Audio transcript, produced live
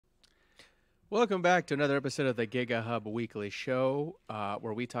Welcome back to another episode of the Giga Hub Weekly Show,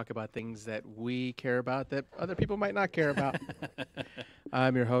 where we talk about things that we care about that other people might not care about.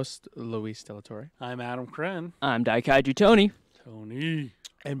 I'm your host, Luis Stellatore. I'm Adam Kren. I'm Daikaiju Tony. Tony.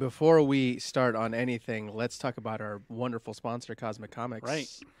 And before we start on anything, let's talk about our wonderful sponsor, Cosmic Comics. Right.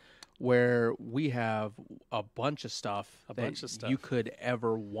 Where we have a bunch of stuff you could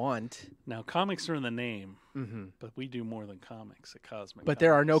ever want. Now, comics are in the name, but we do more than comics at Cosmic. But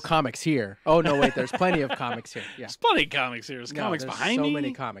there are no comics here. Oh, no, wait, there's plenty of comics here. Yeah. There's plenty of comics here. There's comics behind me. So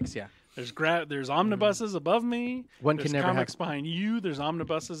many comics, yeah. There's omnibuses above me. One there's can never comics behind you. There's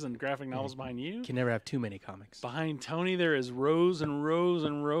omnibuses and graphic novels behind you. Can never have too many comics. Behind Tony, there is rows and rows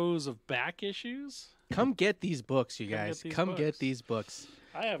and rows of back issues. Come get these books, you guys. Come get these books.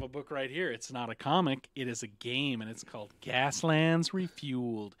 I have a book right here. It's not a comic. It is a game, and it's called Gaslands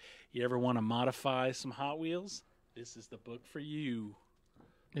Refueled. You ever want to modify some Hot Wheels? This is the book for you.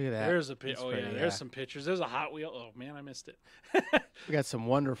 Look at that. There's a there's some pictures. There's a Hot Wheel. Oh man, I missed it. We got some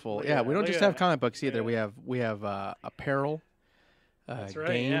wonderful. Yeah, we don't just have comic books either. Yeah. We have apparel, That's right,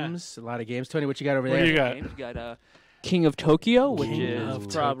 games, a lot of games. Tony, what you got over What there? do you got? You got King of Tokyo, which King is of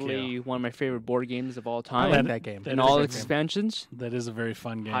probably Tokyo. one of my favorite board games of all I time. like that game. That And is a all good its game. expansions. That is a very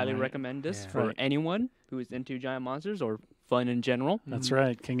fun game. Highly right? recommend this Yeah. for Right. anyone who is into giant monsters or fun in general. That's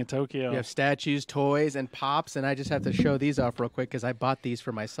right, King of Tokyo. We have statues, toys, and pops, and I just have to show these off real quick because I bought these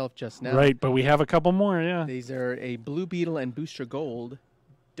for myself just now. Right, but we have a couple more, yeah. These are a Blue Beetle and Booster Gold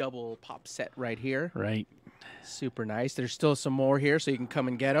double pop set right here. Right, Super nice. There's still some more here, so you can come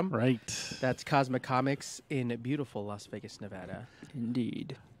and get them. right. That's Cosmic Comics in beautiful Las Vegas, Nevada.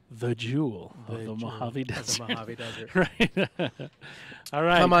 Indeed. The jewel of the jewel Mojave of the Desert. Mojave Desert. Right. All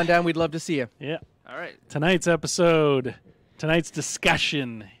right. Come on down. We'd love to see you. Yeah. All right. Tonight's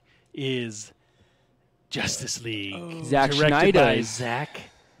discussion is Justice League. Zack Directed by Snyder. Zack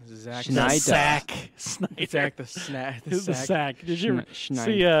Zack Schneider. Snyder. Zack the Snack. The Sack. Did you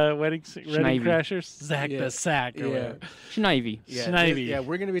Schneider. see Wedding Schneider. Crashers? Zack Yeah. the Sack. Or whatever. Schnivy. Yeah, Snivy. yeah,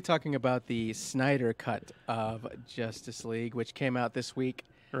 we're going to be talking about the Snyder cut of Justice League, which came out this week.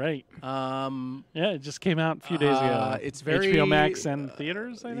 Right. Yeah, Yeah, it just came out a few days ago. it's very HBO Max and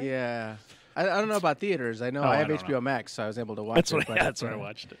theaters, I think. yeah. I don't know about theaters. I know Oh, I I have don't HBO know. Max, so I was able to watch That's it. what, but that's where I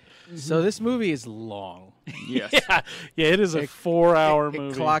watched it. So this movie is long. Yes. Yeah, it is a 4-hour It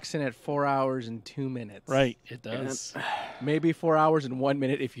movie. clocks in at 4 hours and 2 minutes. Right, it does. Maybe 4 hours and 1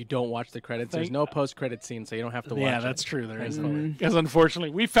 minute if you don't watch the credits. There's Thank- no post-credit scene, so you don't have to watch Yeah, it. that's true. There is Thankfully. because unfortunately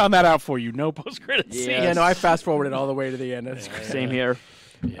we found that out for you. No post-credit scene. Yeah. Yeah, no, I fast-forwarded all the way to the end. That's great. Same here.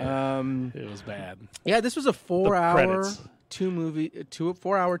 Yeah, it was bad. Yeah, this was a 4-hour, credits.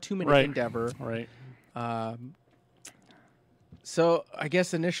 4-hour, 2-minute Right. endeavor. Right. So I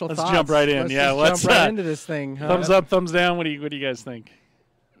guess initial Let's thoughts. jump right in. Let's Yeah, just let's, jump right uh, into this thing. Huh? Thumbs up, thumbs down. What do you guys think?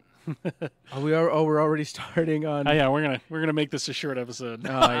 We're already starting on. Oh yeah, we're gonna make this a short episode. Oh,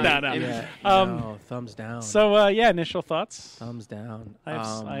 yeah, no. yeah, Um, no, thumbs down. So initial thoughts. Thumbs down.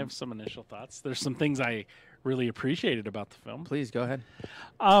 I have some initial thoughts. There's some things I really appreciated about the film. Please go ahead.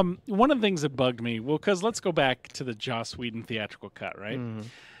 One of the things that bugged me, because let's go back to the Joss Whedon theatrical cut, right?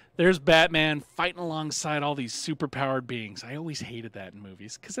 There's Batman fighting alongside all these superpowered beings. I always hated that in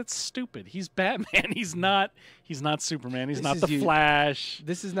movies because it's stupid. He's Batman. He's not Superman. He's This not is the you- Flash.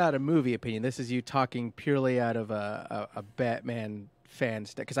 This is not a movie opinion. This is you talking purely out of a Batman fan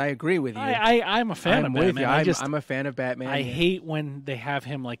stuff. Because I agree with you. I'm a fan I'm of with Batman. you. I'm a fan of Batman. I hate when they have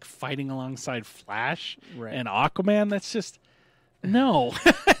him like fighting alongside Flash Right. and Aquaman. That's just no.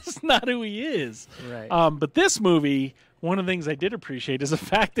 That's not who he is. Right. But this movie, one of the things I did appreciate is the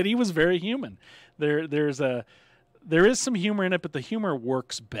fact that he was very human. There is some humor in it, but the humor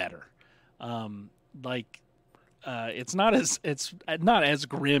works better. It's not as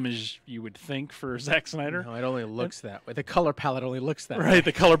grim as you would think for Zack Snyder. No, it only looks that way. The color palette only looks that way. Right,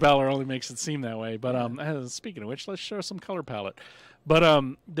 the color palette only makes it seem that way. But speaking of which, let's show some color palette. But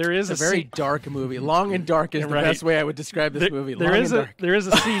there is It's a very scene, dark movie. Long and dark is the Right. best way I would describe this movie. Long and dark. there is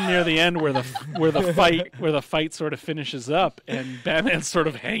a scene near the end where the fight sort of finishes up and Batman's sort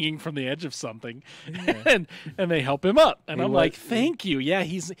of hanging from the edge of something, and they help him up, and I'm like, thank you. Yeah,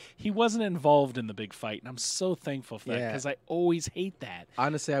 he wasn't involved in the big fight, and I'm so thankful for that Yeah. because I always hate that.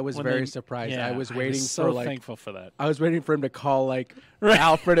 Honestly, I was When very they- surprised. Yeah, I was waiting so for like thankful for that. I was waiting for him to call like Right.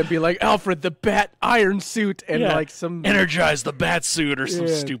 Alfred and be like, Alfred, the Bat Iron Suit, and Yeah. like some Energize the bat suit or some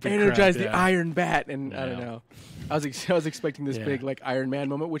yeah, stupid energize crap. the Yeah. Iron Bat, and I don't Yeah. know. I was expecting this Yeah. big like Iron Man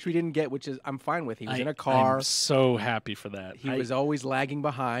moment, which we didn't get, which is I'm fine with. He was in a I'm car. so happy for that. He was always lagging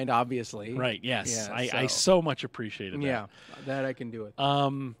behind, obviously. right. Yes, Yeah, I so much appreciated that. Yeah, that I can do it.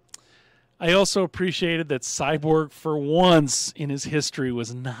 I also appreciated that Cyborg, for once in his history,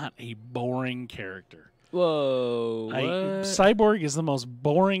 was not a boring character. Whoa. What? Cyborg is the most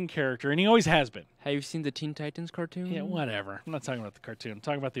boring character, and he always has been. Have you seen the Teen Titans cartoon? Yeah, whatever. I'm not talking about the cartoon. I'm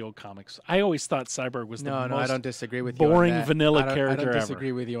talking about the old comics. I always thought Cyborg was the most I don't disagree with boring you on that. vanilla I don't character disagree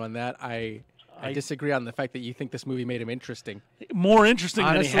ever. with you on that. I disagree on the fact that you think this movie made him interesting. More interesting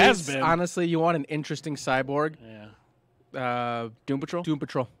than he has been. Honestly, you want an interesting cyborg? Yeah. Doom Patrol? Doom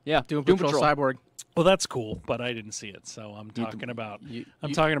Patrol. Yeah. Doom Patrol cyborg. Well, that's cool, but I didn't see it, so I'm talking about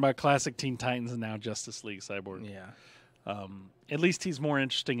talking about classic Teen Titans and now Justice League Cyborg. Yeah. At least he's more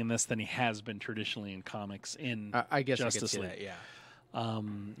interesting in this than he has been traditionally in comics. I guess Justice I could League. see that. Yeah.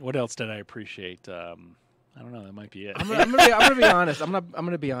 What else did I appreciate? I don't know. That might be it. I'm gonna be honest. I'm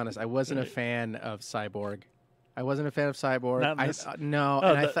gonna be honest. I wasn't a fan of Cyborg. No,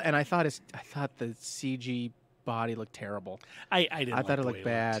 I thought the CG body looked terrible. I didn't. I thought it the looked way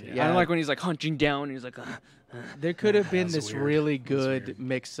bad. looked, I don't like when he's like hunching down and he's like, There could have been That's this weird. really That's good weird.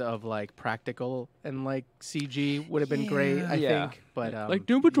 mix of like practical and like CG would have been great. I Yeah. think, but like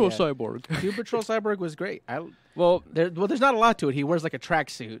Doom Patrol yeah. Cyborg. Doom Patrol Cyborg was great. Well, There's not a lot to it. He wears like a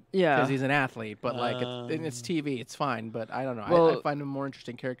tracksuit Yeah. because he's an athlete, but like it's TV, it's fine. But I don't know. Well, I find him a more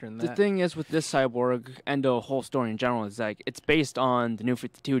interesting character than the that. thing is with this Cyborg and the whole story in general is like it's based on the New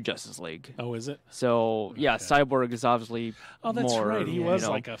 52 Justice League. Oh, is it? So yeah, Okay. Cyborg is obviously Oh, that's more, right. He you was know,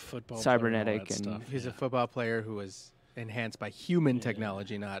 like a football player and all cybernetic that and- stuff. He's yeah. a football player who was enhanced by human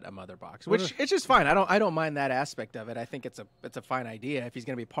technology, not a mother box. Which it's just fine. I don't mind that aspect of it. I think it's a fine idea. If he's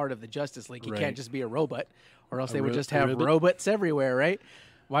going to be part of the Justice League, he Right. can't just be a robot, or else they would just a have robot? robots everywhere, right?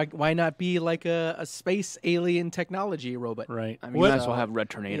 Why not be like a space alien technology robot? Right. I mean, you might as well have Red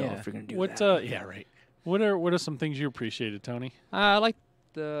Tornado yeah. if you're gonna do What? that. Yeah, right. What are some things you appreciated, Tony? I like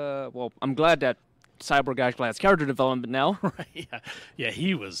I'm glad that Cyborg actually has character development now. Right. Yeah.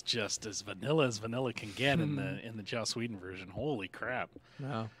 He was just as vanilla can get in the Joss Whedon version. Holy crap!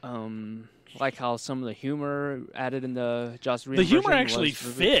 No. Like how some of the humor added in the Joss Whedon The humor version actually was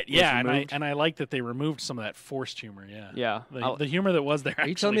fit. was Yeah, removed. and I like that they removed some of that forced humor. Yeah. Yeah. The humor that was there. Are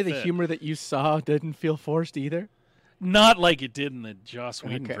you telling me the fit. humor that you saw didn't feel forced either? Not like it did in the Joss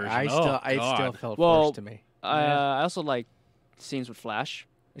Whedon Okay, version. I Oh, still God. felt Well, forced to me. I also like scenes with Flash,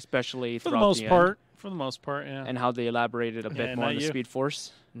 especially For the throughout most end, part. For the most part, yeah. and how they elaborated a bit Yeah, more on not the you. Speed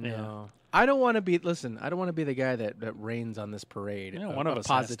Force. No. I don't want to be. Listen, I don't want to be the guy that rains on this parade. Yeah, of, one of us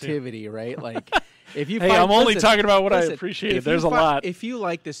has to. positivity, right? Like, if you. Hey, find, I'm only listen, talking about what I listen, appreciated. if you There's a lot. If you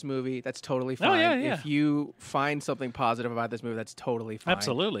like this movie, that's totally Oh, fine. yeah. If you find something positive about this movie, that's totally fine.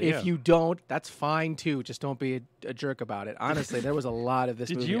 Absolutely, If yeah. you don't, that's fine too. Just don't be a jerk about it. Honestly, there was a lot of this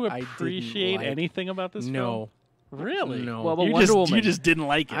Did movie you I didn't appreciate like. anything about this film? No. Really? No. Well, but you Wonder just, Woman. You just didn't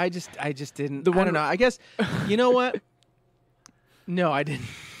like it. I just didn't. The I don't know. I guess. You know what? No, I didn't.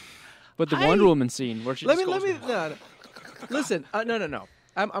 But the Wonder Woman scene where she Let just me. goes, No. Listen. No.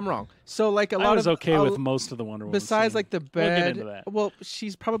 I'm wrong. So like a I lot was of okay with most of the Wonder Woman. besides scene. like the We'll get bad. into that. Well,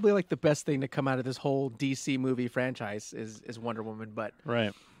 she's probably like the best thing to come out of this whole DC movie franchise is Wonder Woman. But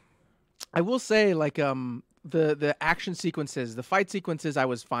Right. I will say like the action sequences, the fight sequences, I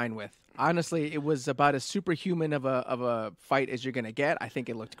was fine with. Honestly, it was about as superhuman of a fight as you're gonna get. I think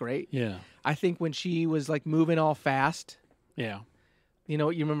it looked great. Yeah. I think when she was like moving all fast. Yeah. You know,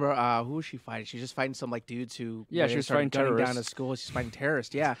 you remember who was she fighting? She's just fighting some like dudes who Yeah, she was started fighting gunning down terrorists. to school. She's fighting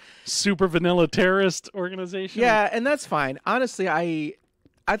terrorists. Yeah, Super vanilla terrorist organization. yeah, and that's fine. Honestly, I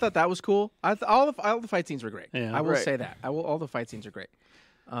thought that was cool. All the fight scenes were great. Yeah. I will Right. say that. All the fight scenes are great.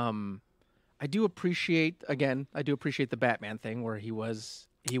 I do appreciate the Batman thing where he was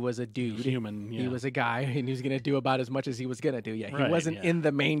a dude. Human. Yeah. He was a guy, and he was going to do about as much as he was going to do. Yeah, he Right, wasn't yeah. in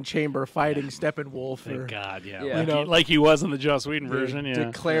the main chamber fighting Steppenwolf or Thank God. Yeah. Yeah. Like, You know, like he was in the Joss Whedon version. Yeah.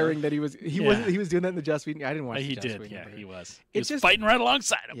 declaring that he was. He Yeah. wasn't. He was doing that in the Joss Whedon. I didn't watch. He the Joss did. Whedon Yeah. version. He was. It He was just- fighting right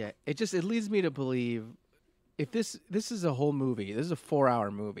alongside him. Yeah, it leads me to believe if this is a whole movie, this is a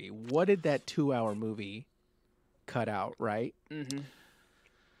 4-hour movie. What did that 2-hour movie cut out, right?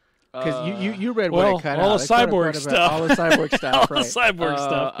 Because you read what well, it cut all out. the It cut out cyborg quite a bit. stuff. All the cyborg All stuff, the right? cyborg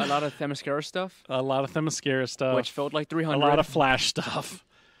stuff. a lot of Themyscira stuff, A lot of Themyscira stuff. which felt like a 300. lot of Flash stuff.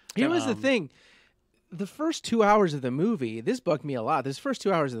 Here was the thing: the first 2 hours of the movie, this bugged me a lot. This first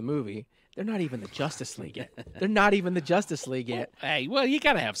 2 hours of the movie, they're not even the Justice League yet. They're not even the Justice League yet. Hey, well, you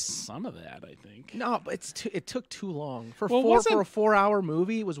got to have some of that, I think. No, but it took too long for Well, for a 4-hour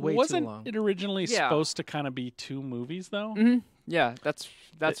movie. It was way Wasn't too long. it originally Yeah. supposed to kind of be 2 movies, though? Yeah,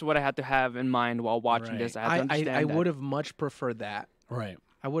 that's what I had to have in mind while watching Right. this. I had to understand I that. would have much preferred that. Right.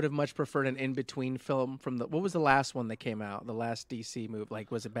 I would have much preferred an in-between film from what was the last one that came out? The last DC movie, like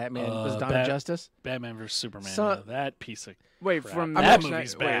was it Batman? Was it Dawn of Justice? Batman vs Superman. So- that piece of Wait, crap. from that Zack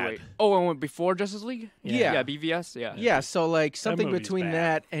movie's Snyder- bad. Wait. Oh, and before Justice League? Yeah. Yeah, BVS. Yeah. Yeah, so like something movie's between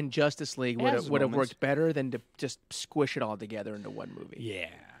bad. that and Justice League It would has have would have moments. worked better than to just squish it all together into one movie. Yeah.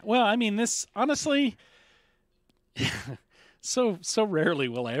 Well, I mean, this honestly. So rarely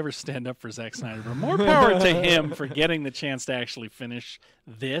will I ever stand up for Zack Snyder, but more power to him for getting the chance to actually finish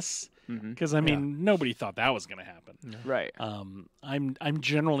this. Because I mean, nobody thought that was going to happen. Right. I'm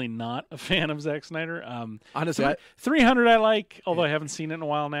generally not a fan of Zack Snyder. Honestly, 300 I like, although I haven't seen it in a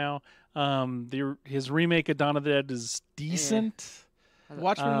while now. His remake of Dawn of the Dead is decent.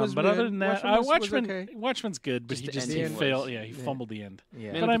 Watchmen was but good. other than that, Watchmen was okay. Watchmen's good, but Just the he ending failed. was- Yeah, he fumbled the end.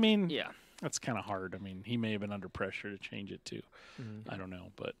 Yeah. But I mean, yeah. that's kind of hard. I mean, he may have been under pressure to change it too. I don't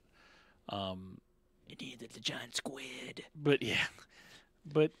know, but It needed the giant squid. but yeah,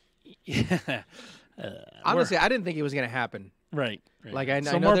 but yeah. Honestly, I didn't think it was going to happen. Right. Like I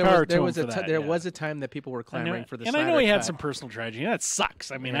So know more there power was there to was him a for ti- that, there yeah. was a time that people were clamoring for the and I know Snyder he had cut. some personal tragedy. That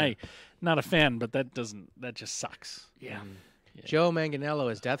sucks. I mean, Yeah. not a fan, but that just sucks. Yeah. Joe Manganiello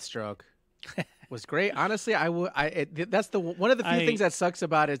as Deathstroke was great. Honestly, that's one of the few things that sucks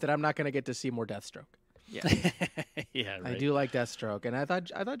about it is that I'm not going to get to see more Deathstroke. Yeah. Yeah, right. I do like Deathstroke, and I thought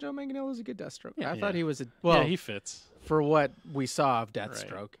Joe Manganiello was a good Deathstroke. I thought he was yeah, he fits. for what we saw of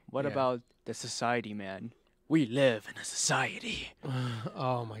Deathstroke. What Yeah. about the society, man? We live in a society.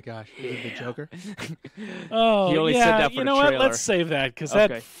 Oh my gosh, is it the Joker? Oh, He only yeah. said that for you the know what? trailer. Let's save that because that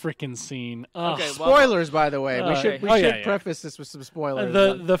Okay. freaking scene. Okay, well, Spoilers, by the way. We should oh, yeah, yeah. preface this with some spoilers.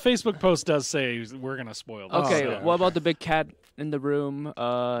 the Facebook post does say we're gonna spoil this. Okay, so- what about the big cat in the room?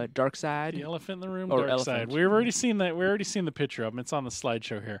 Dark The Side? elephant in the room, Or dark side. elephant. We've already seen that. We already seen the picture of him. It's on the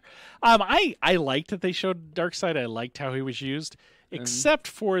slideshow here. I liked that they showed Dark Side. I liked how he was used, except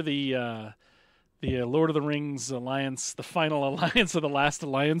for the Lord of the Rings alliance, the final alliance of the last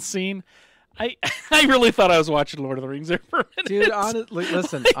alliance scene. I really thought I was watching Lord of the Rings there for a minute. Dude, honestly,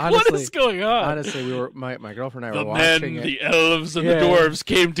 listen, Like, honestly, what is going on? honestly, we were my girlfriend and I the were watching men, it. the elves, and Yeah. the dwarves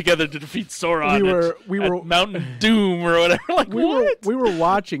came together to defeat Sauron. We at were Mountain Doom or whatever. Like what? we were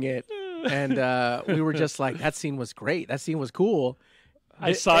watching it, and we were just like, that scene was great. That scene was cool.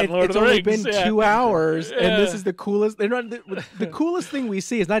 I saw it in Lord It's of the only Rings. been yeah. 2 hours, and this Yeah. is the coolest. They're not the coolest thing we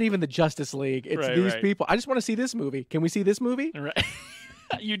see is not even the Justice League. It's Right, these right. people. I just want to see this movie. Can we see this movie? Right.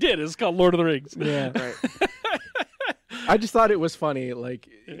 You did. It's called Lord of the Rings. Yeah. Right. I just thought it was funny. Like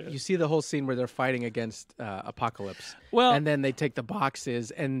you see the whole scene where they're fighting against Apocalypse. Well- and then they take the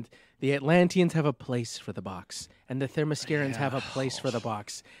boxes, and the Atlanteans have a place for the box, and the Themyscirans have a place for the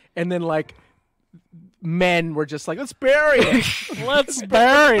box, and then like men were just like, let's bury it. Let's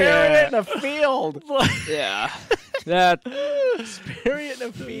bury Bury it it. in a field. Yeah. That. Bury it in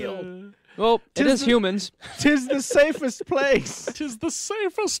a field. Well, it Tis is the- humans. 'Tis the safest place. Tis the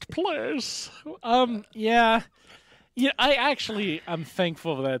safest place. Yeah. Yeah, I'm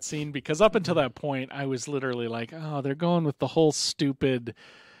thankful for that scene because up until that point, I was literally like, oh, they're going with the whole stupid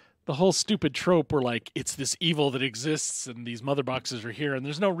trope where like it's this evil that exists and these mother boxes are here and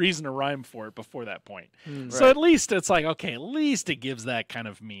there's no reason to rhyme for it before that point. So Right. at least it's like, okay, at least it gives that kind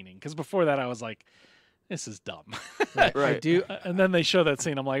of meaning because before that I was like, this is dumb. I Right. do. And then they show that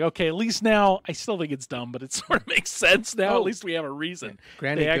scene. I'm like, okay, at least now I still think it's dumb, but it sort of makes sense now. At least we have a reason.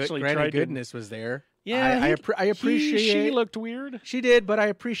 Granny, They actually Granny tried to- Goodness was there. Yeah, I appreciate. She looked weird. She did, but I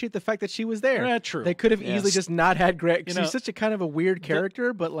appreciate the fact that she was there. Yeah, true. They could have easily Yes. just not had Greg. You know, She's such a kind of a weird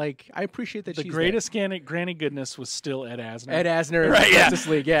character, but like I appreciate that The she's greatest Granny Goodness was still Ed Asner. there. Ed Asner, in Right, yeah. Justice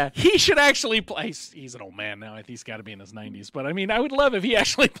League, yeah. He should actually play. He's an old man now. I think he's got to be in his 90s. But I mean, I would love if he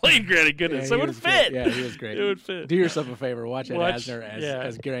actually played Granny Goodness. Yeah, it he would was fit. great. Yeah, he was great. It would fit. Do yourself a favor, watch Ed Watch- Asner yeah.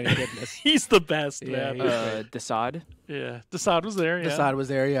 as Granny Goodness. He's the best, Yeah, man. he was Desaad. Yeah, Desaad was there. Yeah. Desaad was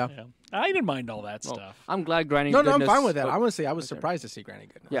there, yeah. Yeah. I didn't mind all that Well, stuff. I'm glad Granny No, Goodness. I'm fine with that. oh, I want to say I was surprised to see Granny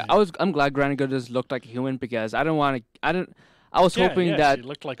Goodness. yeah, I'm glad Granny Goodness looked like a human because I was Yeah, hoping yeah, that she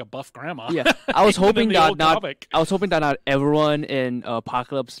looked like a buff grandma. yeah, I was Even in hoping the that old not comic. I was hoping that not everyone in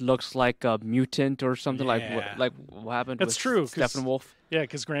Apocalypse looks like a mutant or something Yeah. like what happened That's with true, 'cause- Steppenwolf. Yeah,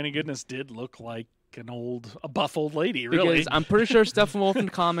 because Granny Goodness did look like a buff old lady, really. Because I'm pretty sure Steppenwolf in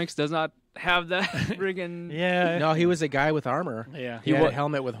the comics does not have that friggin' yeah. No, he was a guy with armor. Yeah. He had wa- a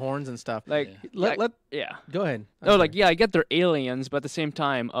helmet with horns and stuff. like Let yeah. go ahead. No, like yeah, I get they're aliens, but at the same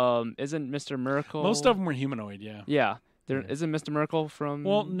time, isn't Mr. Miracle Most of them were humanoid, yeah. Yeah. There isn't Mr. Miracle from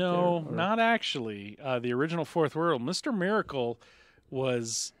Well, no, there, or- not actually. The original Fourth World, Mr. Miracle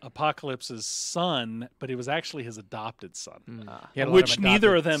was Apocalypse's son, but it was actually his adopted son. He had a lot Which of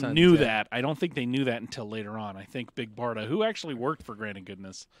neither of adopted them sons, knew yeah. that. I don't think they knew that until later on. I think Big Barda, who actually worked for Granted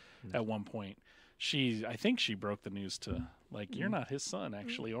Goodness at one point, I think she broke the news to, like, you're not his son,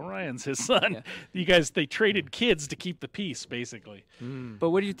 actually. Orion's his son. Yeah. You guys, they traded kids to keep the peace, basically. But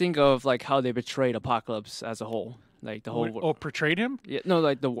what do you think of like how they betrayed Apocalypse as a whole? Like the whole Oh, portrayed him? yeah, no,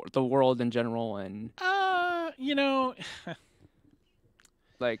 like the world in general, and You know,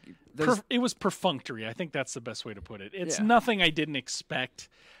 like it was perfunctory. I think that's the best way to put it. It's Yeah. nothing I didn't expect.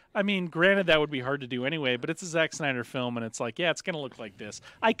 I mean, granted, that would be hard to do anyway, but it's a Zack Snyder film, and it's like, yeah, it's going to look like this.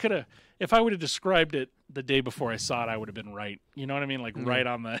 I could have, if I would have described it the day before I saw it, I would have been right. You know what I mean? Like, right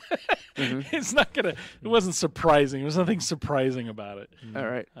on the. It's not going to, it wasn't surprising. There was nothing surprising about it. all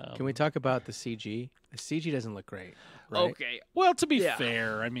right. Can we talk about the CG? The CG doesn't look great. Right? Okay. Well, to be Yeah.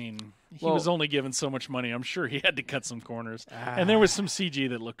 fair, I mean, he Well- was only given so much money. I'm sure he had to cut some corners. And there was some CG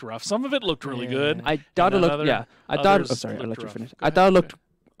that looked rough. Some of it looked really good. I thought it And then looked. Yeah, I thought. others Oh, sorry, I'll looked let you rough. finish. Go I ahead. thought it looked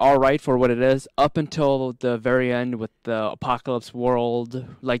all right for what it is, up until the very end with the apocalypse world,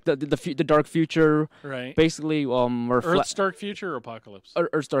 like the dark future. Right. Basically, where Earth's Dark Future or Apocalypse?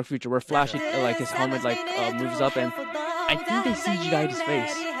 Earth's dark future, where Flash, like his helmet, like moves up, and I think they CGI'd his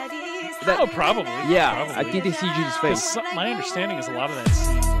face. Oh, probably. Yeah, Probably. I think they CG'd his 'Cause face. my understanding is a lot of that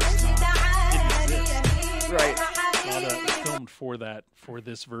scene was didn't exist. Right. A lot of that was filmed for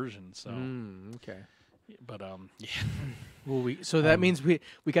this version. So, Okay. but yeah. Well, so that means we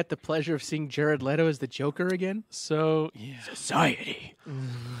got the pleasure of seeing Jared Leto as the Joker again. So yeah. Society.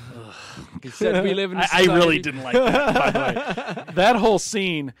 He said we live in. A I really society. didn't like that. By the way, that whole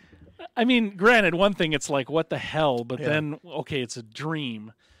scene. I mean, granted, one thing it's like, what the hell? But then, okay, it's a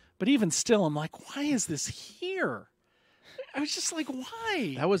dream. But even still, I'm like, why is this here? I was just like,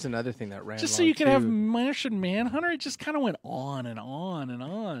 why? That was another thing that ran. Just so long, you can have too. Martian Manhunter? It just kind of went on and on and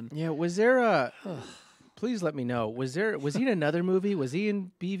on. Yeah, was there a? Please let me know. Was he in another movie? Was he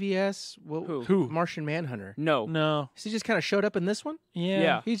in BVS? Who? Martian Manhunter. No. No. So he just kind of showed up in this one.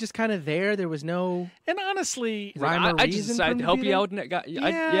 Yeah. He's just kind of there. There was no And honestly, rhyme or I just reason decided for to him help be you there? out.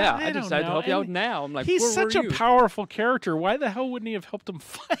 I I don't decided to know. help you out And now. I'm like, he's where such were a you? powerful character. Why the hell wouldn't he have helped him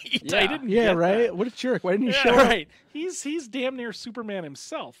fight? Yeah. I didn't Yeah, get right. that. What a jerk! Why didn't he Yeah, show up? right. He's damn near Superman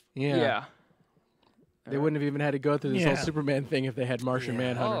himself. Yeah. They wouldn't have even had to go through this whole Yeah. Superman thing if they had Martian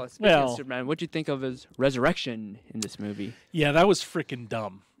Manhunter. Oh, speaking Well- of Superman, what'd you think of his resurrection in this movie? Yeah, that was freaking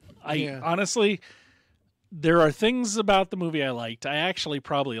dumb. Yeah. Honestly, there are things about the movie I liked. I actually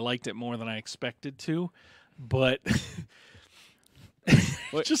probably liked it more than I expected to, but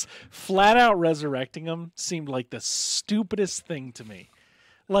just flat out resurrecting him seemed like the stupidest thing to me.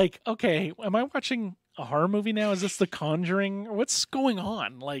 Like, okay, am I watching a horror movie now? Is this The Conjuring? Or what's going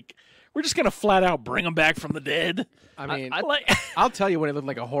on? Like, we're just gonna flat out bring him back from the dead. I mean, Like, I'll tell you when it looked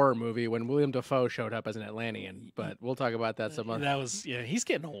like a horror movie when William Dafoe showed up as an Atlantean, but we'll talk about that some other. that was he's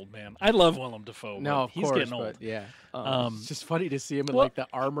getting old, man. I love Willem Dafoe. No, but of he's course, getting old. but yeah, Um, it's just funny to see him in well, like the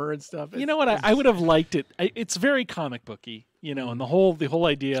armor and stuff. You know what? I would have liked it. It's very comic booky, you know, and the whole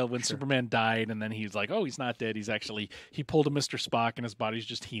idea when Superman died, and then he's like, oh, he's not dead. He pulled a Mr. Spock, and his body's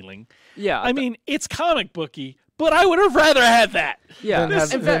just healing. Yeah. I mean, it's comic booky, but I would have rather had that. yeah. Then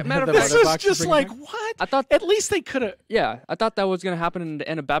have- In then fact, matter have of the fact, This is Motherbox to just bring like back? what? I thought- at least they could have. yeah, I thought that was gonna happen in the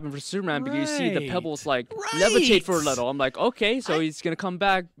end of Batman vs Superman because you see the Right. pebbles like Right. levitate for a little. I'm like, okay, so he's gonna come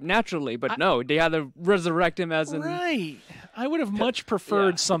back naturally, but no, they had to resurrect him as in. Right. I would have much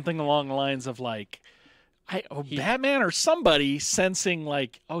preferred yeah. something along the lines of like, Batman or somebody sensing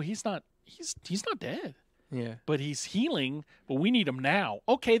like, oh, he's not dead. yeah. But he's healing, but we need him now.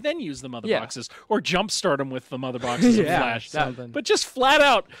 Okay, then use the mother Yeah. boxes. Or jumpstart him with the mother boxes of Yeah, Flash. something. But just flat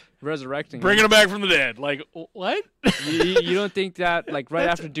out Resurrecting. bringing him back from the dead. Like, what? You don't think that like right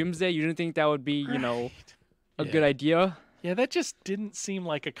after Doomsday, you didn't think that would be a good idea? Yeah, that just didn't seem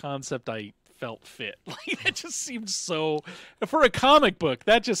like a concept I felt fit. Like, that just seemed so... For a comic book,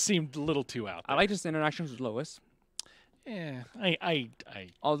 that just seemed a little too out I there. like his interactions with Lois. Yeah, I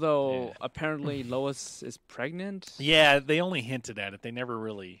Although Yeah. apparently Lois is pregnant. Yeah, they only hinted at it. They never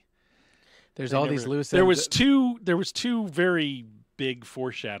really... There's they all never- these loose. There ends. was two very big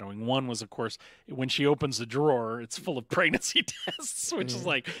foreshadowing. One was, of course, when she opens the drawer, it's full of pregnancy tests, which is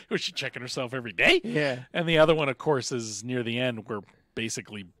like, was she checking herself every day? Yeah. And the other one, of course, is near the end where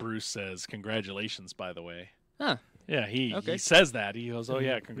basically Bruce says, "Congratulations, by the way." Huh. Yeah, he Okay. says that. He goes, "Oh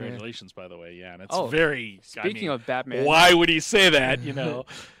yeah, congratulations, by the way." Yeah, and it's Oh, very. Speaking of Batman, why would he say that? You know,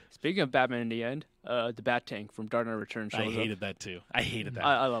 speaking of Batman in the end, the Bat Tank from Dark Knight Returns shows I up. hated that too. I hated that.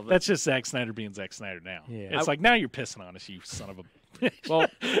 I love it. That's just Zack Snyder being Zack Snyder now. Yeah. It's like now you're pissing on us, you son of a. Well,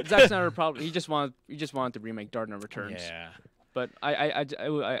 Zack Snyder probably he just wanted to remake Dark Knight Returns. Yeah. But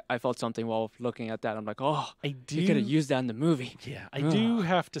I felt something while looking at that. I'm like, oh, I you could have used that in the movie. Yeah, I do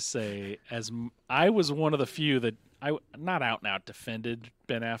have to say, I was one of the few that I not out and out defended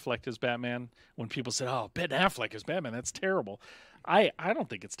Ben Affleck as Batman when people said, "Oh, Ben Affleck as Batman, that's terrible." I don't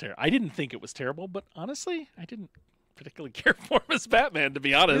think it's terrible. I didn't think it was terrible, but honestly, I didn't particularly care for him as Batman, to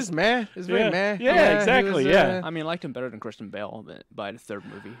be honest. It's meh. It's very meh. Yeah, exactly. Was, yeah. I mean, I liked him better than Christian Bale by the third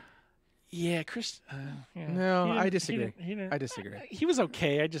movie. Yeah, Chris. Yeah. No, He I didn't- disagree. he didn't- I disagree. He was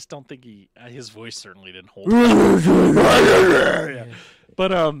okay. I just don't think his voice certainly didn't hold up.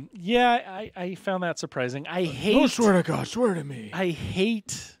 But yeah, I found that surprising. I hate. Oh, swear to God, swear to me.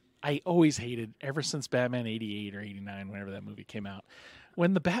 I always hated ever since Batman '88 or '89, whenever that movie came out.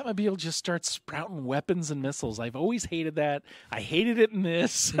 When the Batmobile just starts sprouting weapons and missiles, I've always hated that. I hated it in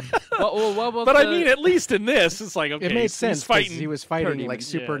this, but I mean, at least in this, it's like okay, It made sense he's fighting. he was fighting pretty like much,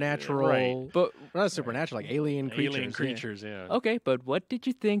 supernatural, right. But not supernatural, like alien creatures. alien creatures. Yeah. okay, but what did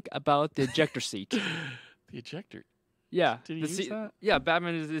you think about the ejector seat? The ejector. Yeah, Did he the use seat, that? Yeah,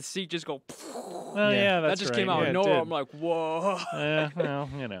 Batman, the seat just go. Oh yeah, That that's just right. came out Yeah, of it nowhere. did. I'm like, whoa. Well,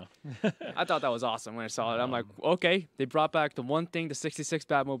 you know. I thought that was awesome when I saw it. I'm like, okay, they brought back the one thing the '66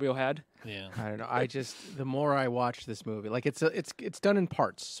 Batmobile had. Yeah. I don't know. I just the more I watch this movie, like it's done in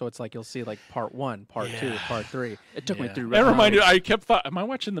parts, so it's like you'll see like part 1, part 2, part 3. It took me Yeah. through. That reminded. I kept thought. Am I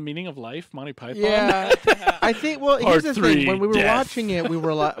watching The Meaning of Life, Monty Python? Yeah, I think. Well, here's Part the 3, thing: when we were death. watching it, when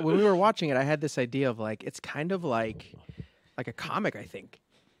we were watching it, I had this idea of like it's kind of like a comic. I think.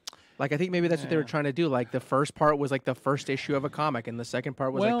 Like I think maybe that's what they were trying to do. Like the first part was like the first issue of a comic, and the second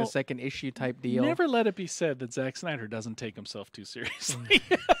part was like Well, the second issue type deal. Never let it be said that Zack Snyder doesn't take himself too seriously.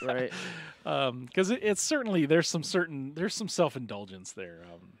 right. Because it's certainly there's some self-indulgence there.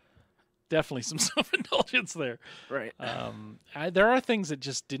 Definitely some self-indulgence there. Right. There are things that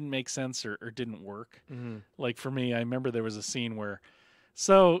just didn't make sense or didn't work. Mm-hmm. Like for me, I remember there was a scene where,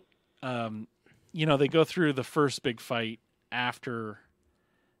 so, they go through the first big fight after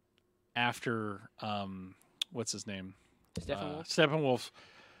what's his name? Steppenwolf? Steppenwolf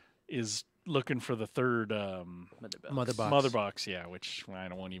is looking for the third Mother box. Mother box, yeah, which I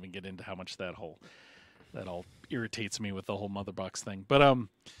don't want to even get into how much that all irritates me with the whole Mother box thing. But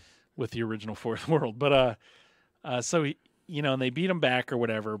with the original Fourth World. But so he, and they beat him back or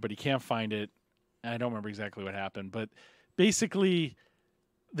whatever, but he can't find it. I don't remember exactly what happened, but basically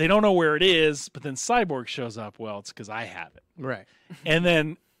they don't know where it is, but then Cyborg shows up. Well, it's because I have it. Right. And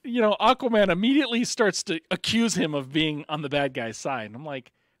then, Aquaman immediately starts to accuse him of being on the bad guy's side. And I'm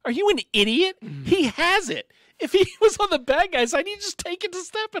like, are you an idiot? He has it. If he was on the bad guy's side, he'd just take it to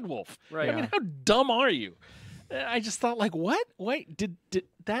Steppenwolf. Right. I mean, how dumb are you? I just thought, like, what? Wait, did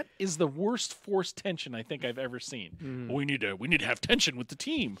that is the worst forced tension I think I've ever seen. We need to have tension with the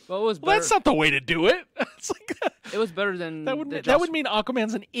team. Well, it was Well, that's not the way to do it. It's like It was better than that would mean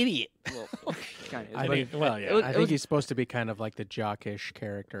Aquaman's an idiot. Well, kind of. I mean, well, yeah. it I think he's supposed to be kind of like the jockish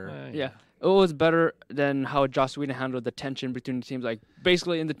character. Yeah. It was better than how Joss Whedon handled the tension between the teams. Like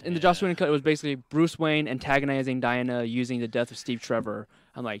basically in the Joss Whedon cut, it was basically Bruce Wayne antagonizing Diana using the death of Steve Trevor.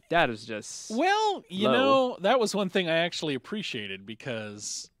 I'm like, that is just Well, low. that was one thing I actually appreciated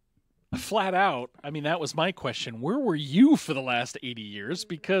because flat out, I mean, that was my question. Where were you for the last 80 years?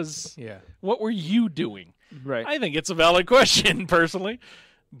 Because what were you doing? right. I think it's a valid question, personally.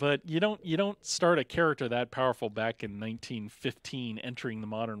 But you don't start a character that powerful back in 1915 entering the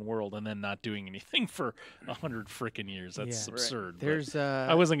modern world and then not doing anything for 100 frickin' years. That's absurd. But There's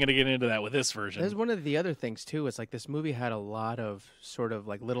I wasn't going to get into that with this version. There's one of the other things too. It's like this movie had a lot of sort of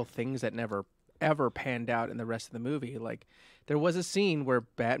like little things that never ever panned out in the rest of the movie. Like there was a scene where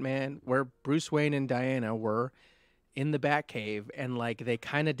Bruce Wayne and Diana were in the Batcave, and like they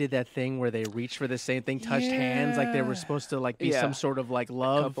kind of did that thing where they reached for the same thing, touched hands, like they were supposed to like be some sort of like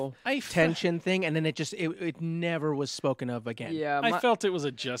love tension thing, and then it never was spoken of again. Yeah. I felt it was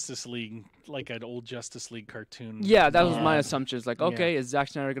a Justice League, like an old Justice League cartoon. Yeah, that was my assumption. It's like, okay, Yeah. is Zack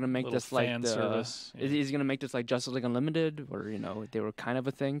Snyder going to make Little this like fan the service. Is he going to make this like Justice League Unlimited, or they were kind of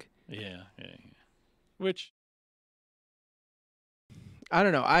a thing? Yeah. Which I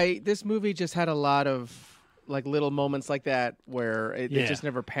don't know. This movie just had a lot of like little moments like that where it just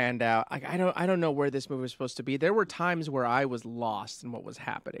never panned out. Like I don't know where this movie was supposed to be. There were times where I was lost in what was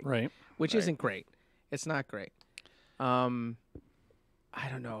happening, right. which isn't great. It's not great. I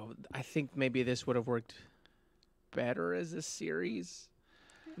don't know. I think maybe this would have worked better as a series.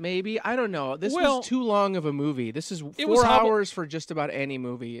 Maybe. I don't know. This was too long of a movie. This is 4 hours for just about any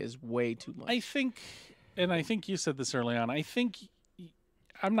movie is way too much. I think you said this early on.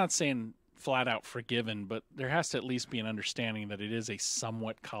 I'm not saying flat out forgiven, but there has to at least be an understanding that it is a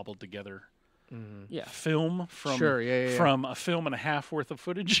somewhat cobbled together Yeah. film from Sure, yeah. from a film and a half worth of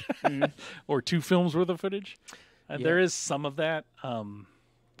footage, or 2 films worth of footage. There is some of that,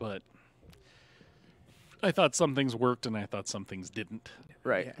 but I thought some things worked and I thought some things didn't.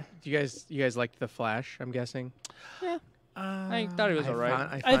 Right. Yeah. You guys liked The Flash, I'm guessing? Yeah. I thought he was all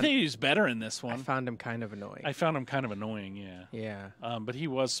right. I think he's better in this I one. found him kind of annoying. I found him kind of annoying, yeah. Yeah. But he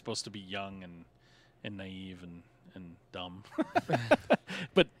was supposed to be young and naive and dumb,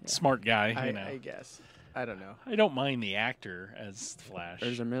 but smart guy. I guess. I don't know. I don't mind the actor as Flash.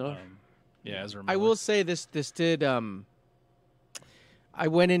 Ezra Miller. Ezra Miller. I will say this did. I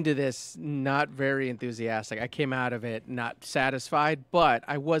went into this not very enthusiastic. I came out of it not satisfied, but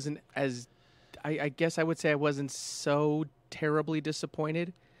I wasn't as. I guess I would say I wasn't so terribly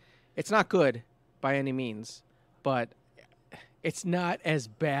disappointed. It's not good by any means, but it's not as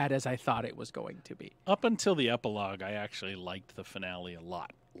bad as I thought it was going to be. Up until the epilogue, I actually liked the finale a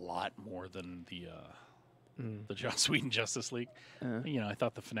lot more than the Joss Whedon Justice League. I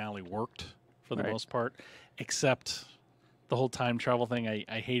thought the finale worked for the most part, except the whole time travel thing.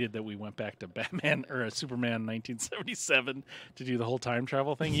 I hated that we went back to Batman or Superman 1977 to do the whole time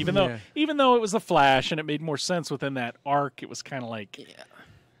travel thing. Even though it was the Flash and it made more sense within that arc, it was kind of like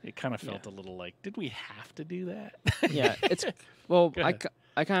it kind of felt a little like, did we have to do that? Yeah, it's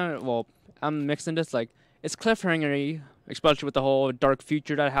I kind of I'm mixing this, like, it's cliffhangery, especially with the whole dark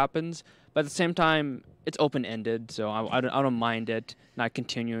future that happens, but at the same time it's open ended, so I don't mind it not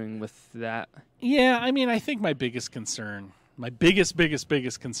continuing with that. Yeah, I mean, I think my biggest concern, my biggest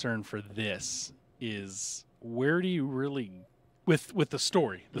concern for this is, where do you really with the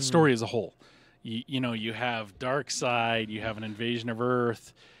story as a whole? You have Darkseid, you have an invasion of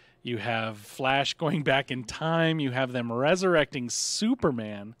Earth, you have Flash going back in time, you have them resurrecting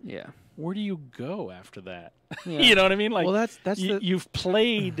Superman. Yeah. Where do you go after that? Yeah. You know what I mean? Like, Well, that's you've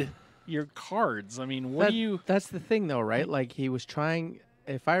played your cards. I mean, what do you? That's the thing, though, right? Like, he was trying.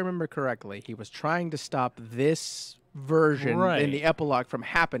 If I remember correctly, he was trying to stop this version in the epilogue from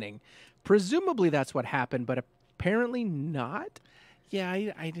happening. Presumably, that's what happened, but apparently not. Yeah,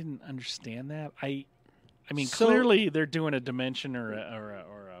 I didn't understand that. I mean, clearly they're doing a dimension or a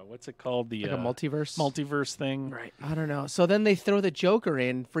what's it called? The like a multiverse thing. Right. I don't know. So then they throw the Joker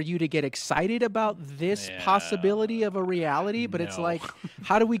in for you to get excited about this possibility of a reality, but it's like,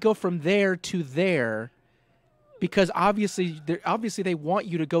 how do we go from there to there? Because obviously they want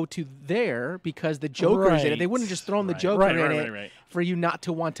you to go to there because the Joker's in it. They wouldn't just throw the Joker in it for you not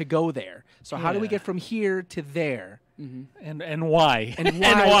to want to go there. So how do we get from here to there? Mm-hmm. And why? And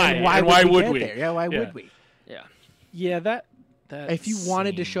why would we? There? Yeah, why would we? Yeah. Yeah, that if you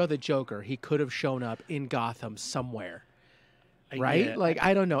wanted to show the Joker, he could have shown up in Gotham somewhere. Right? Yeah. Like,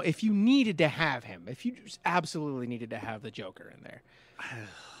 I don't know. If you needed to have him, if you just absolutely needed to have the Joker in there,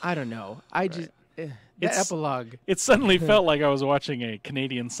 I don't know. The epilogue. It suddenly felt like I was watching a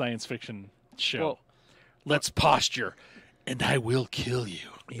Canadian science fiction show. Well, let's posture, and I will kill you.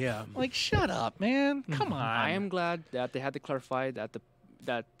 Yeah. Like, shut up, man. Come on. I am glad that they had to clarify that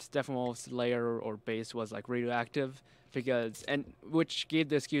that Steppenwolf's layer or base was like radioactive, which gave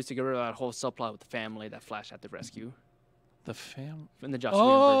the excuse to get rid of that whole subplot with the family that Flash had to rescue. The fam. In the Joss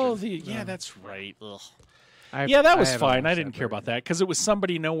Whedon version. That's right. Ugh. That was fine. I didn't care about that because it was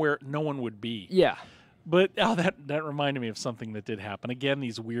somebody no one would be. Yeah. But that reminded me of something that did happen. Again,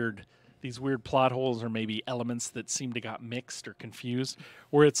 these weird plot holes or maybe elements that seem to got mixed or confused,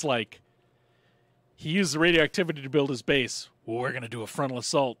 where it's like he used the radioactivity to build his base. Well, we're going to do a frontal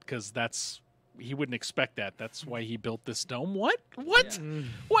assault because he wouldn't expect that. That's why he built this dome. What? Yeah.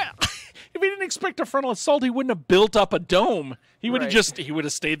 Well, if he didn't expect a frontal assault, he wouldn't have built up a dome. He would have he would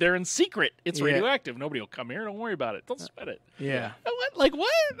have stayed there in secret. It's radioactive. Nobody will come here. Don't worry about it. Don't sweat it. Yeah. What? Like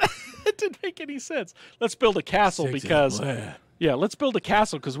what? It didn't make any sense. Let's build a castle because let's build a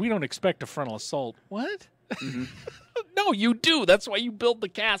castle because we don't expect a frontal assault. What? Mm-hmm. No, you do. That's why you build the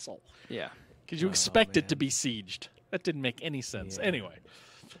castle. Yeah. Because you expect it to be sieged. That didn't make any sense. Yeah. Anyway.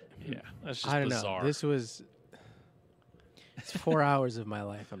 Yeah, that's just bizarre. It's 4 hours of my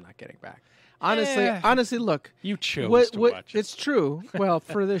life I'm not getting back. Honestly, look. You chose to watch it. It's true. Well,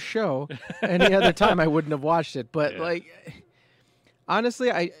 for this show, any other time I wouldn't have watched it. But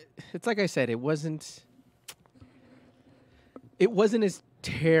honestly, it's like I said, it wasn't as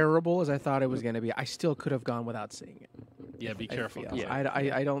terrible as I thought it was going to be. I still could have gone without seeing it. Yeah, be careful.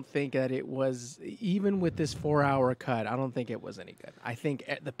 I don't think that it was, even with this 4 hour cut, I don't think it was any good. I think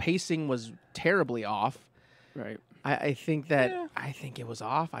the pacing was terribly off. Right. I think that I think it was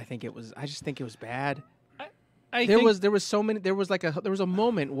off. I just think it was bad. There was a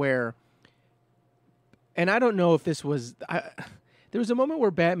moment where, and I don't know if this was There was a moment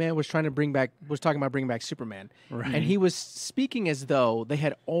where Batman was talking about bringing back Superman, Right. and he was speaking as though they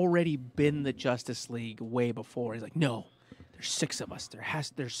had already been the Justice League way before. He's like, "No, there's 6 of us.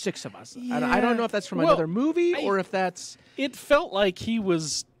 There's 6 of us." I don't know if that's from another movie or if that's. It felt like he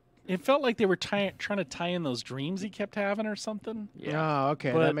was. It felt like they were trying to tie in those dreams he kept having or something. Oh,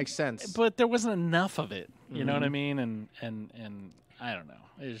 okay, that makes sense. But there wasn't enough of it. You know what I mean? And I don't know.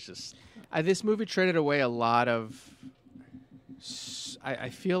 It was just. This movie traded away a lot of. I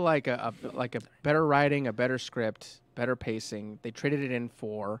feel like a better writing, a better script, better pacing. They traded it in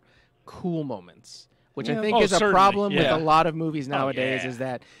for cool moments, which I think is a problem with a lot of movies nowadays. Is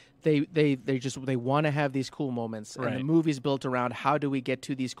that they want to have these cool moments, and the movie's built around how do we get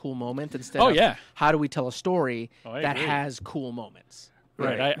to these cool moments instead of how do we tell a story that has cool moments.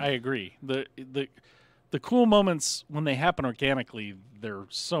 Right, I agree. The cool moments when they happen organically, they're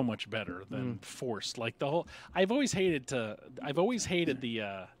so much better than forced. Like the whole, I've always hated the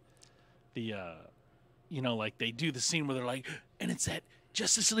like they do the scene where they're like, and it's that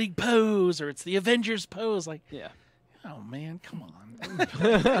Justice League pose or it's the Avengers pose. Like, oh man, come on.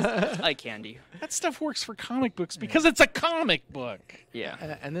 Eye candy. That stuff works for comic books because it's a comic book.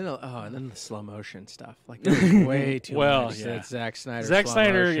 Yeah. And then the slow motion stuff. Like there was way too much. That Zack Snyder. Zack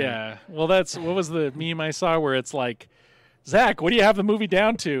Snyder, motion. yeah. Well, what was the meme I saw where it's like, Zach, what do you have the movie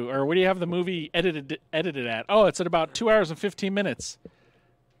down to, or what do you have the movie edited at? Oh, it's at about 2 hours and 15 minutes.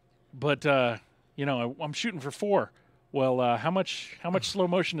 But I'm shooting for 4. Well, how much slow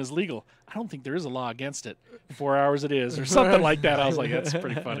motion is legal? I don't think there is a law against it. 4 hours it is, or something like that. I was like, that's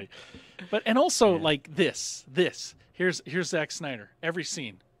pretty funny. But and also like this. Here's Zack Snyder. Every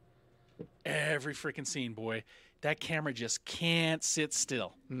freaking scene, boy. That camera just can't sit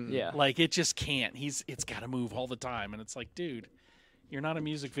still. Yeah. Like it just can't. It's got to move all the time, and it's like, dude, you're not a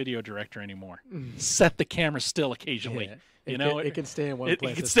music video director anymore. Set the camera still occasionally. Yeah. It can stay in one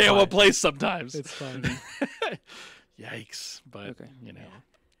place. It can stay in one place sometimes. It's fine. Yikes! But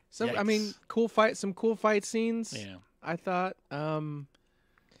So yikes. I mean, some cool fight scenes. Yeah, I thought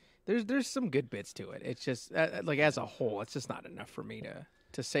there's some good bits to it. It's just like as a whole, it's just not enough for me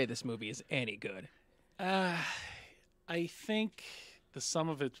to say this movie is any good. I think the sum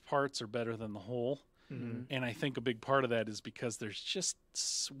of its parts are better than the whole, and I think a big part of that is because there's just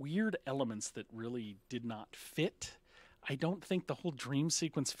weird elements that really did not fit. I don't think the whole dream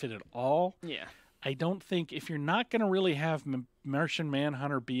sequence fit at all. Yeah. I don't think if you're not going to really have Martian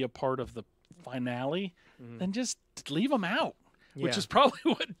Manhunter be a part of the finale, then just leave him out, which is probably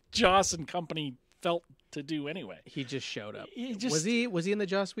what Joss and company felt to do anyway. He just showed up. Was he in the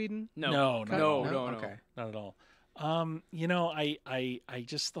Joss Whedon? No. Okay. Not at all. I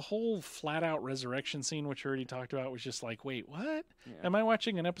just the whole flat out resurrection scene, which we already talked about, was just like, wait, what? Yeah. Am I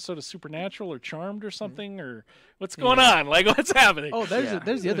watching an episode of Supernatural or Charmed or something, or what's going on? Like, what's happening? Oh,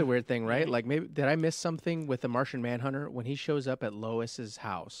 there's the other weird thing, right? Like, maybe did I miss something with the Martian Manhunter when he shows up at Lois's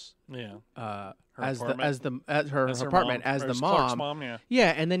house? Yeah. Her apartment, as the Clark's mom. mom. Yeah.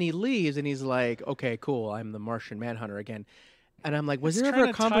 Yeah, and then he leaves, and he's like, "Okay, cool, I'm the Martian Manhunter again." And I'm like, was there ever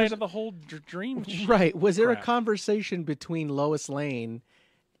a conversation to the whole dream? Right. Was there a conversation between Lois Lane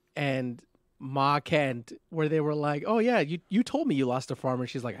and Ma Kent where they were like, "Oh yeah, you told me you lost a farm," and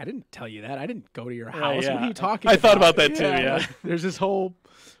she's like, "I didn't tell you that. I didn't go to your house. What are you talking about?" I thought about that too. Yeah. Like, there's this whole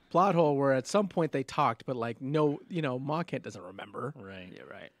plot hole where at some point they talked, but like no, Ma Kent doesn't remember. Right. Yeah.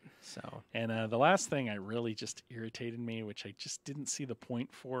 Right. So. And the last thing I really just irritated me, which I just didn't see the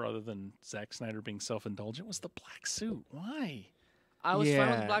point for, other than Zack Snyder being self-indulgent, was the black suit. Why? I was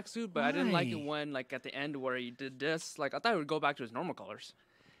fine with the black suit, but I didn't like it when, like, at the end where he did this. Like, I thought he would go back to his normal colors.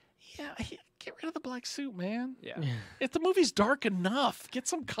 Yeah, get rid of the black suit, man. Yeah. If the movie's dark enough, get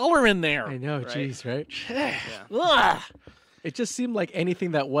some color in there. I know, jeez, right? Yeah. It just seemed like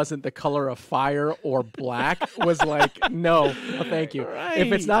anything that wasn't the color of fire or black was like, no, thank you. Right.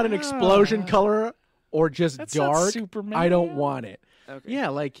 If it's not an explosion color or just That's dark, not Superman. I don't want it. Okay. Yeah,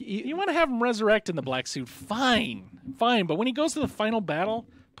 like you want to have him resurrect in the black suit, fine. But when he goes to the final battle,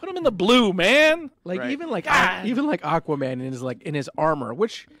 put him in the blue, man. Like even like Aquaman in his armor,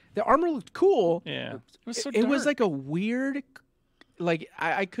 which the armor looked cool. Yeah, it was like a weird. Like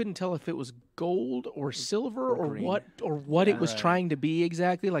I couldn't tell if it was gold or silver or what it was trying to be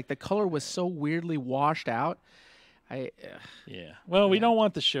exactly. Like the color was so weirdly washed out. Well, we don't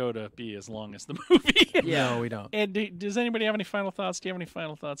want the show to be as long as the movie. No, we don't. And does anybody have any final thoughts? Do you have any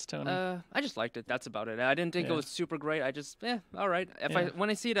final thoughts, Tony? I just liked it. That's about it. I didn't think it was super great. I just, all right. When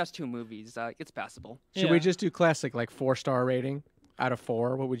I see it as 2 movies, it's passable. Should we just do classic, like 4-star rating out of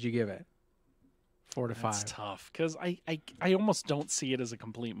 4? What would you give it? 4 to 5. That's tough because I almost don't see it as a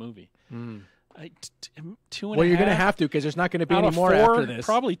complete movie. 2.5. Well, you're going to have to because there's not going to be Out any of more 4, after this.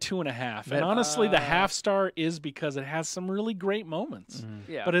 Probably 2.5. And honestly, the half star is because it has some really great moments.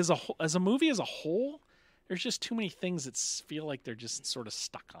 Yeah. But as a movie as a whole, there's just too many things that feel like they're just sort of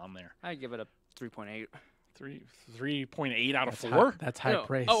stuck on there. I give it a 3.8. 3.8 out of 4. That's high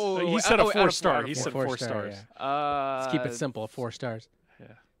praise. He said a 4 out of star. four, He said 4 stars. Yeah. Let's keep it simple. 4 stars.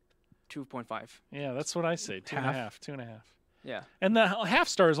 2.5. Yeah, that's what I say. 2.5. 2.5. Yeah. And the half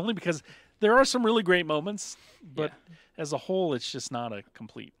star is only because there are some really great moments, but as a whole, it's just not a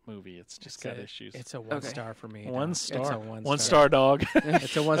complete movie. It's just got issues. It's a 1 star for me. One dog. star. It's a 1 star, dog.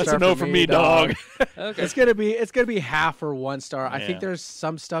 It's a 1 That's star. a no for from me, dog. Okay. It's gonna be half or 1 star. I Yeah. think there's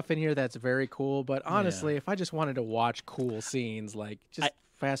some stuff in here that's very cool, but honestly, if I just wanted to watch cool scenes, like just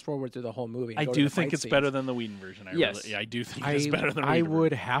fast forward through the whole movie. I go to do the think fight it's scenes. better than the Whedon version. I do think it's better than the I Whedon would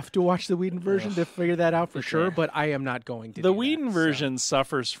version. have to watch the Whedon version to figure that out for sure, but I am not going to. The do Whedon that, version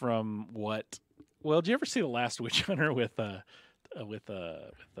suffers from what? Well, did you ever see The Last Witch Hunter with I what's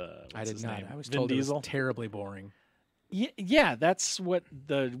did his not. name? I was Vin told Diesel? it was terribly boring. Yeah, that's what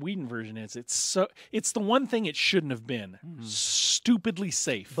the Whedon version is. It's the one thing it shouldn't have been. Stupidly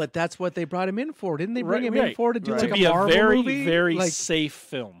safe. But that's what they brought him in for, didn't they? Bring Right, him right. in for to do to like be a a Marvel very, movie? very like, safe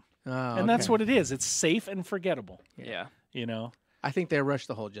film. oh, And that's okay. what it is. It's safe and forgettable. Yeah. You know? I think they rushed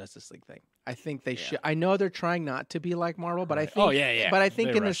the whole Justice League thing. I think they should. I know they're trying not to be like Marvel, but I think. Oh, yeah. But I think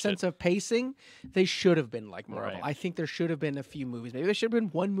They in the rushed sense it. of pacing, they should have been like Marvel. Right. I think there should have been a few movies. Maybe there should have been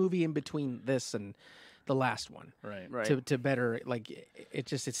one movie in between this and the last one. Right. To better it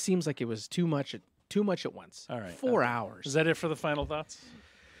seems like it was too much at once. All right. 4 hours. Is that it for the final thoughts?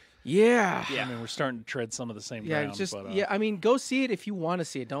 Yeah. I mean, we're starting to tread some of the same Yeah, ground. just but, I mean, go see it if you want to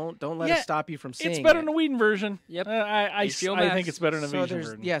see it. Don't let it stop you from seeing it. It's better than the Whedon version. Yep. I HBO think Max. it's better than the So Whedon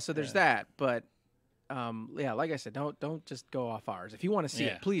there's version. so there's that, but like I said, don't just go off ours. If you want to see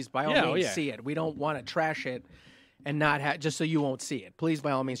Yeah. it, please by all Yeah, oh, means yeah. see it. We don't want to trash it and not have just so you won't see it. Please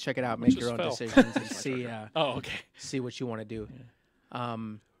by all means check it out, make just your own fell. decisions, and see Oh, okay. see what you want to do.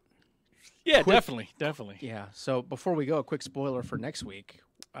 Yeah, Quick- definitely. Yeah. So before we go, a quick spoiler for next week.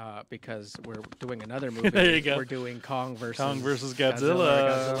 Because we're doing another movie. There you go. We're doing Kong versus Godzilla.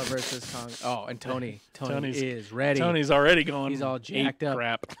 Godzilla versus Kong. Oh, and Tony Tony's- is ready. Tony's already going. He's all jacked ape up.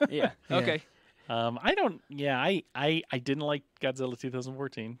 Crap. Yeah. Yeah. Okay. I don't. Yeah, I didn't like Godzilla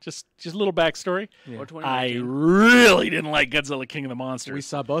 2014. Just a little backstory. Or I 2019. really didn't like Godzilla King of the Monsters. We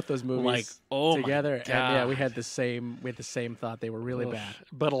saw both those movies Like, oh my together, and yeah, we God. had the same thought. They were really bad.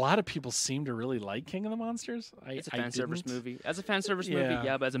 But a lot of people seem to really like King of the Monsters. It's a fan service didn't. movie. As a fan service Yeah. movie,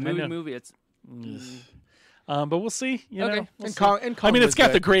 yeah, but as a I know. movie, it's But we'll see. You Okay. know, we'll And see. Kong, I mean, was it's got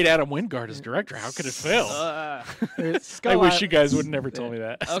good. the great Adam Wingard as director. How could it fail? Skull I wish Island- you guys would never told me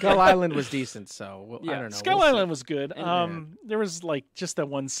that. Skull Island was decent, so I Yeah. don't know. Skull We'll see. Island was good. There was like just that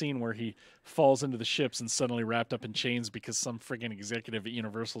one scene where he falls into the ships and suddenly wrapped up in chains because some friggin' executive at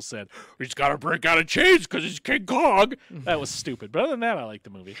Universal said he's got to break out of chains because he's King Kong. That was stupid. But other than that, I like the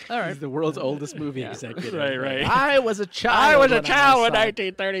movie. all right. He's the world's oldest movie executive. Right. I was a child. I was a when child when saw it,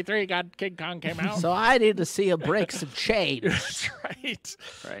 1933 King Kong came out. so I need to see him break some chains. That's right.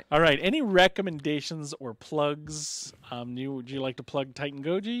 Right. All right. Any recommendations or plugs? Would you like to plug Titan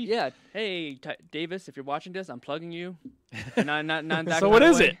Goji? Yeah. Hey, Davis, if you're watching this, I'm plugging you. Not that So kind what of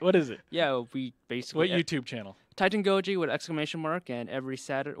is way. it? What is it? Yeah, we basically What YouTube channel? Titan Goji with exclamation mark, and every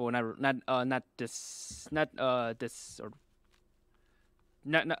Saturday, or not this or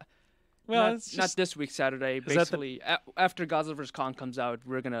not. Well, not, it's not just this week Saturday. that the- Basically, after Godzilla vs Kong comes out,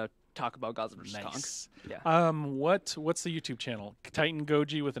 we're gonna talk about Godzilla vs nice. Kong. Yeah. What's the YouTube channel? Titan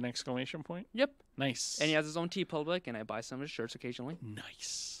Goji with an exclamation point. Yep. Nice. And he has his own TeePublic, and I buy some of his shirts occasionally.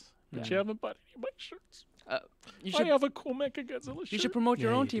 Nice. But you haven't bought any of my shirts. You I should have a cool Mecha Godzilla shirt. you should promote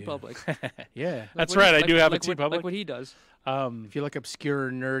your Yeah, own you do. TeePublic. Yeah. That's What he- right. I do have a like what- TeePublic. like what he does. If you look obscure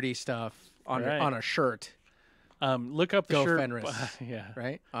nerdy stuff on Right. on a shirt, Look up the Go shirt. Fenris. Yeah.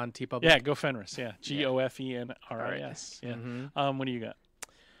 right on TeePublic. Yeah, go Fenris. Yeah. GOFENRIS. Yeah. Mm-hmm. What do you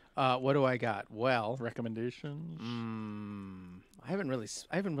got? What do I got? Well, Recommendations? I haven't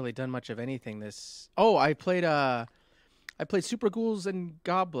really done much of anything this. Oh, I played Super Ghosts and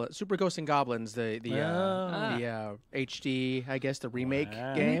Goblins, the HD, I guess the remake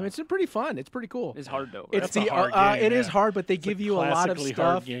Wow. game. It's pretty fun. It's pretty cool. It's hard though. It's That's a hard game, it is yeah. hard, but they It's give you a lot of classically stuff.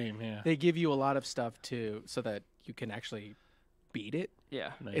 hard game. Yeah. They give you a lot of stuff too, so that you can actually beat it.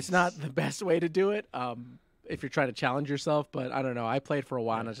 Yeah. It's not the best way to do it. If you're trying to challenge yourself, but I don't know. I played for a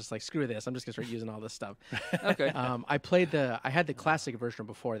while and I was just like, screw this. I'm just gonna start using all this stuff. Okay. I had the classic version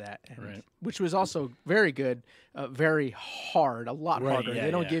before that, Right. which was also very good, very hard, a lot Right, harder. yeah,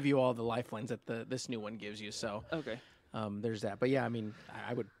 They don't yeah. give you all the lifelines that this new one gives you. So, Okay. there's that. But yeah, I mean,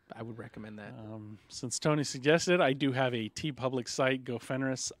 I would recommend that. Since Tony suggested, I do have a TeePublic site, Go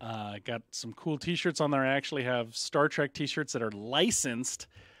Fenris. Got some cool T-shirts on there. I actually have Star Trek T-shirts that are licensed.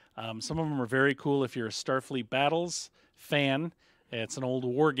 Some of them are very cool if you're a Starfleet Battles fan. It's an old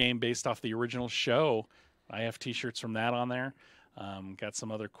war game based off the original show. I have T-shirts from that on there. Got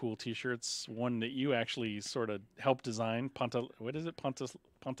some other cool T-shirts. One that you actually sort of helped design. What is it?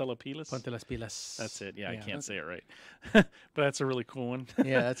 Pontelapilas? Pontelapilas. That's it. Yeah, I can't say it right. But that's a really cool one.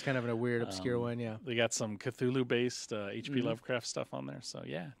 Yeah, that's kind of a weird, obscure one, yeah. They got some Cthulhu-based H.P. Lovecraft stuff on there. So,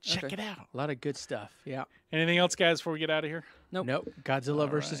 yeah, check it out. A lot of good stuff, yeah. Anything else, guys, before we get out of here? Nope. Godzilla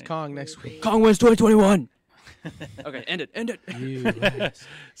versus Kong next week. Kong wins 2021. Okay, end it. You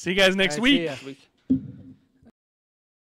See you guys next week. See ya.